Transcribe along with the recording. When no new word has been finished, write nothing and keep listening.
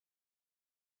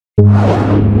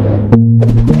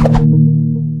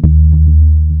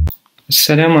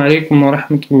السلام عليكم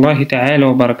ورحمة الله تعالى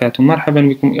وبركاته. مرحبا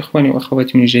بكم إخواني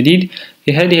وأخواتي من جديد.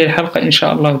 في هذه الحلقة إن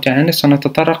شاء الله تعالى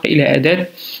سنتطرق إلى أداة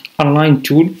أونلاين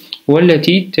تول،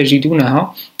 والتي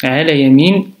تجدونها على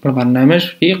يمين البرنامج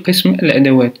في قسم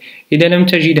الأدوات. إذا لم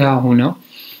تجدها هنا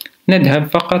نذهب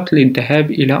فقط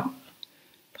للذهاب إلى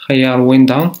خيار وين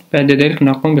داون، بعد ذلك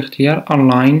نقوم باختيار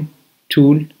أونلاين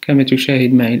تول كما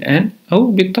تشاهد معي الآن،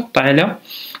 أو بالضغط على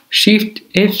شيفت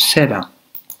F7.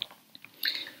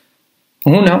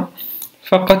 هنا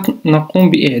فقط نقوم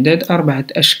بإعداد 4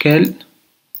 أشكال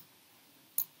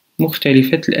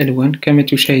مختلفة الألوان كما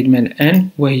تشاهد معي الآن،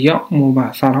 وهي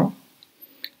مبعثرة.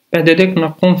 بعد ذلك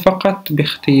نقوم فقط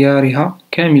باختيارها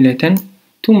كاملة،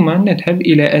 ثم نذهب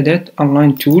إلى أداة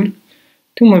أونلاين تول،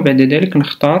 ثم بعد ذلك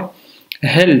نختار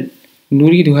هل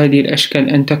نريد هذه الأشكال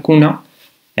أن تكون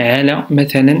على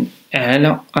مثلا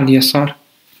على اليسار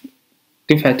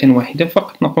دفعة واحدة.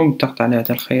 فقط نقوم بالضغط على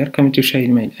هذا الخيار كما تشاهد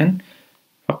معي الآن،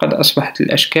 فقد أصبحت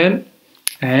الأشكال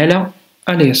على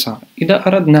اليسار. إذا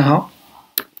أردناها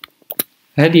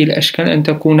هذه الأشكال أن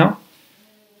تكون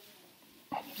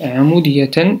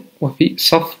عمودية وفي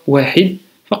صف واحد،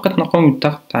 فقط نقوم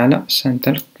بالضغط على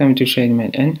سنتر كما تشاهد معي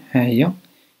الآن، ها هي.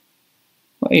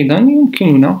 وأيضا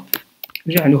يمكننا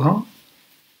جعلها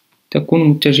تكون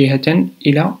متجهة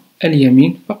إلى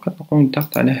اليمين، فقط نقوم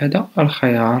بالضغط على هذا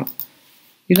الخيار.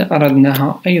 إذا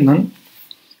أردناها أيضا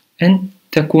أن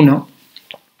تكون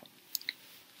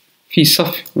في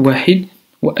صف واحد،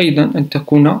 وأيضا أن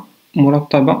تكون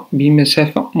مرتبة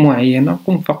بمسافة معينة،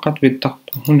 نقوم فقط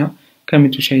بالضغط هنا كما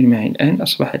تشاهد معي الآن.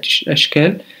 أصبحت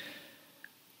الأشكال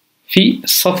في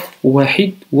صف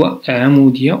واحد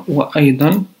وعمودية،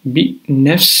 وأيضا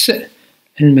بنفس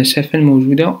المسافة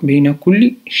الموجودة بين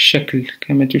كل شكل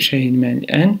كما تشاهد معي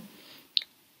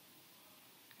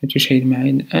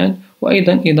الآن.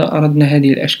 وأيضا إذا أردنا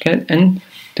هذه الأشكال أن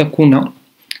تكون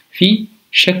في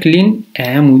شكل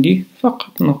عمودي،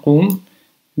 فقط نقوم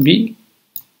بجعلها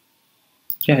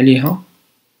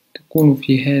تكون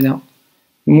في هذا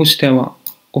المستوى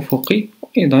أفقي.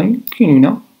 وأيضا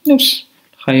يمكننا نفس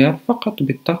الخيار، فقط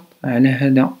بالضغط على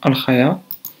هذا الخيار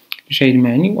تشاهد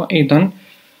معي، وأيضا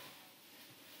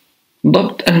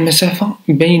ضبط المسافة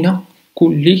بين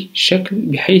كل شكل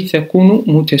بحيث تكون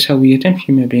متساوية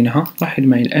فيما بينها. لاحظ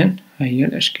معي الآن، ها هي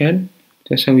الأشكال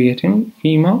متساوية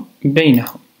فيما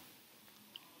بينها.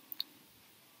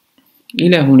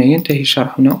 إلى هنا ينتهي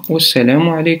شرحنا، والسلام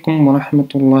عليكم ورحمة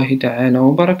الله تعالى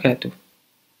وبركاته.